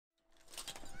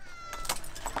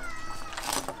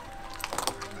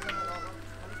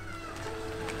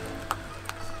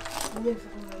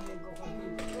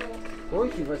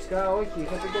Όχι, βασικά όχι,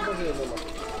 είχα πει το παζίδωμα.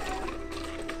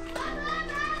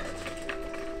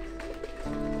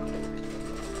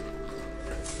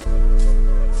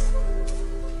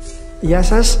 Γεια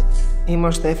σας, είμαι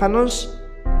ο Στέφανος.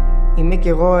 Είμαι και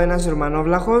εγώ ένας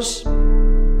Ρουμανόβλαχος.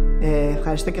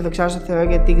 Ευχαριστώ και δοξάζω τον Θεό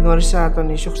γιατί γνώρισα τον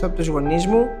Ιησού Χριστό από τους γονείς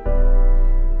μου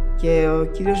και ο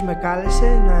Κύριος με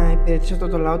κάλεσε να υπηρετήσω αυτό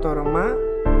το λαό το Ρωμά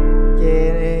και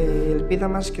η ελπίδα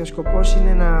μας και ο σκοπός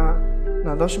είναι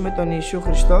να δώσουμε τον Ιησού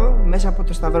Χριστό μέσα από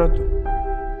το σταυρό Του.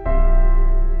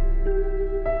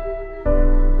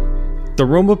 The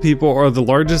Roma people are the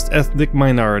largest ethnic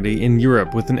minority in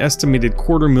Europe with an estimated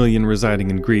 250,000 residing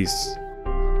in Greece.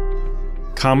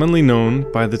 Commonly known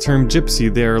by the term gypsy,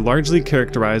 they are largely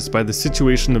characterized by the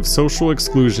situation of social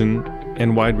exclusion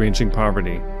and wide-ranging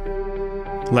poverty.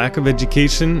 Lack of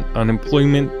education,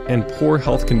 unemployment, and poor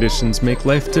health conditions make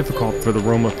life difficult for the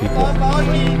Roma people.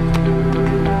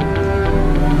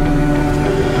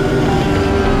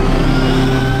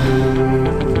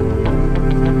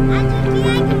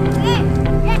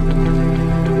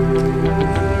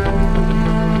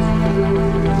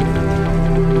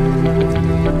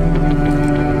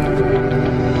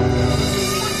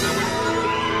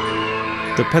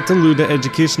 The Petalouda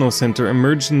Educational Center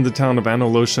emerged in the town of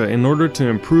Anolosha in order to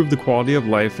improve the quality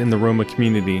of life in the Roma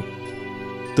community.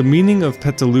 The meaning of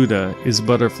Petalouda is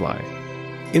butterfly.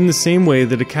 In the same way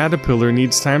that a caterpillar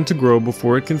needs time to grow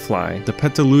before it can fly, the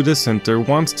Petalouda Center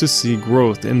wants to see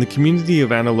growth in the community of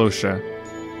Anolosha.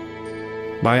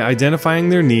 By identifying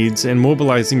their needs and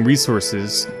mobilizing resources,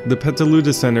 the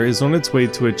Petalouda Center is on its way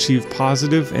to achieve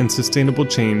positive and sustainable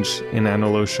change in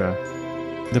Anolosha.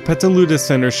 The Petalouda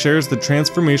Center shares the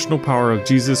transformational power of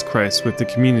Jesus Christ with the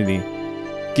community,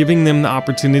 giving them the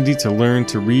opportunity to learn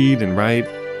to read and write,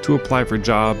 to apply for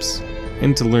jobs,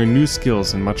 and to learn new skills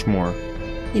and much more.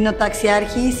 Είναι ο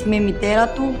ταξιάρχης, είμαι η μητέρα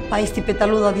του, πάει στη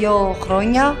Πεταλούδα 2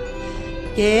 χρόνια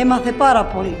και έμαθε πάρα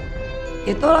πολύ.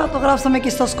 Και τώρα το γράψαμε και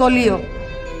στο σχολείο.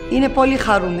 Είναι πολύ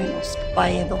χαρούμενος που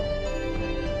πάει εδώ.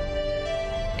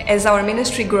 As our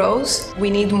ministry grows, we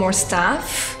need more staff.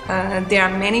 There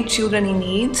are many children in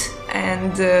need,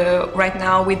 and right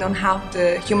now we don't have the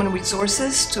human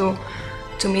resources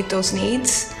to meet those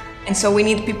needs. And so we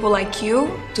need people like you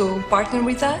to partner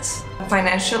with us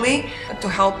financially to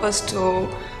help us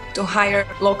to hire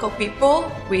local people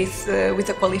with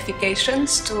the qualifications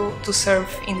to serve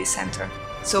in this center,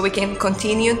 so we can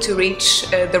continue to reach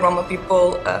the Roma people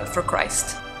for Christ.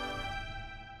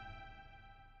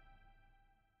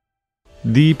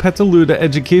 The Petalouda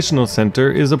Educational Center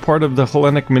is a part of the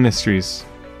Hellenic Ministries.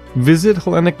 Visit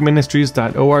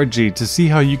HellenicMinistries.org to see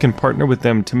how you can partner with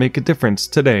them to make a difference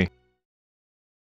today.